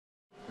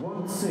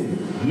1,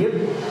 2. Yep.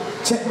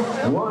 Check.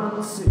 1,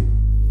 2.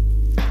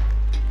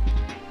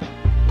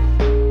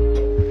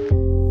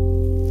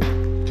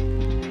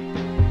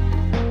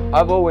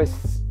 I've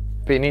always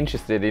been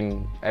interested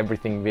in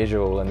everything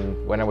visual,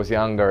 and when I was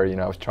younger,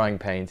 I was trying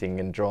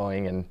painting and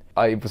drawing, and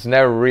I was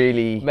never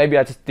really, maybe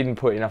I just didn't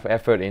put enough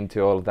effort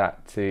into all of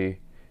that to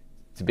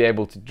be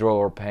able to draw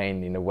or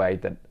paint in a way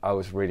that I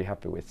was really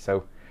happy with.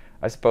 So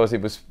I suppose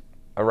it was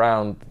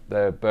around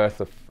the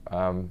birth of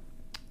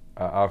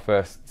our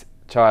first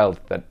child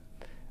that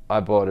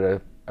I bought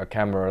a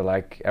camera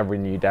like every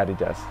new daddy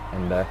does,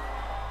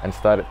 and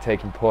started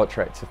taking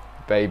portraits of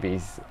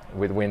babies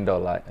with window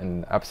light,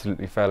 and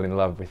absolutely fell in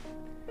love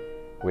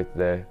with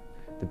the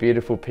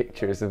beautiful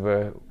pictures of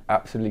a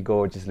absolutely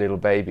gorgeous little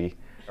baby.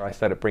 I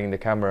started bringing the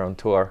camera on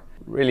tour.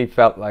 Really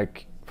felt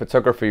like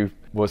photography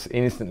was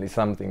instantly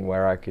something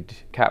where I could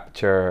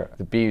capture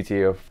the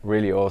beauty of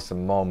really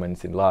awesome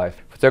moments in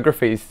life.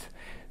 Photography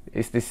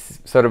is this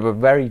sort of a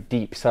very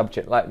deep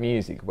subject, like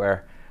music,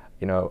 where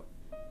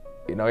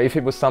if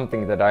it was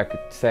something that I could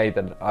say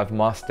that I've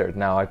mastered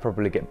now, I'd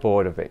probably get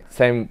bored of it.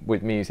 Same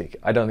with music.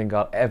 I don't think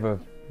I'll ever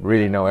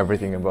really know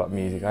everything about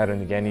music. I don't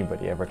think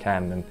anybody ever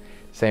can. And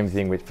same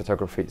thing with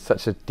photography. It's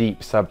such a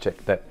deep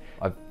subject that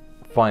I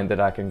find that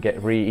I can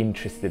get really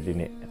interested in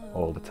it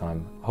all the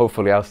time.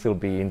 Hopefully I'll still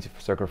be into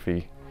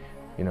photography,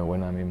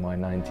 when I'm in my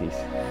 90s.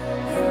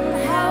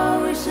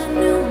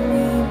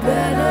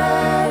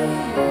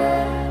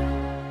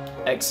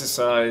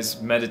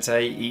 Exercise,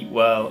 meditate, eat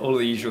well, all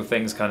the usual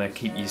things kind of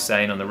keep you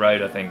sane on the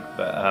road, I think.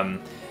 But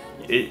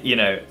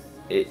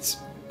it's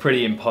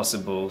pretty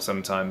impossible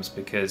sometimes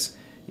because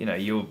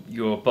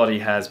your body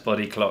has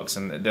body clocks,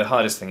 and the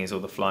hardest thing is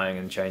all the flying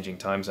and changing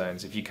time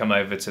zones. If you come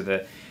over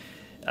to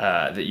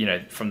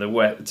from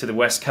the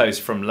west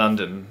coast from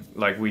London,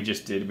 like we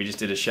just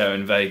did a show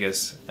in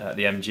Vegas at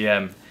the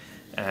MGM,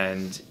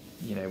 and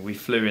we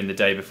flew in the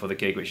day before the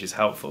gig, which is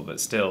helpful, but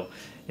still,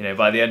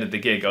 by the end of the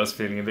gig I was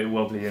feeling a bit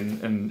wobbly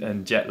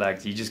and jet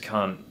lagged. You just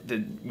can't,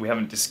 we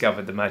haven't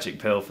discovered the magic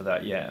pill for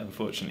that yet,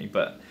 unfortunately,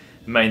 but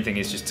the main thing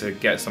is just to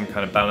get some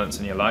kind of balance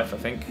in your life, I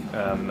think.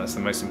 That's the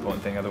most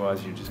important thing,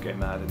 otherwise you just get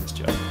mad in this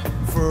job.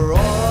 For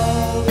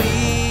all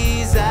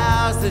these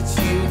hours that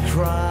you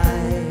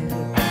cried,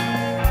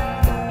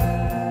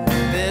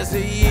 there's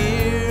a year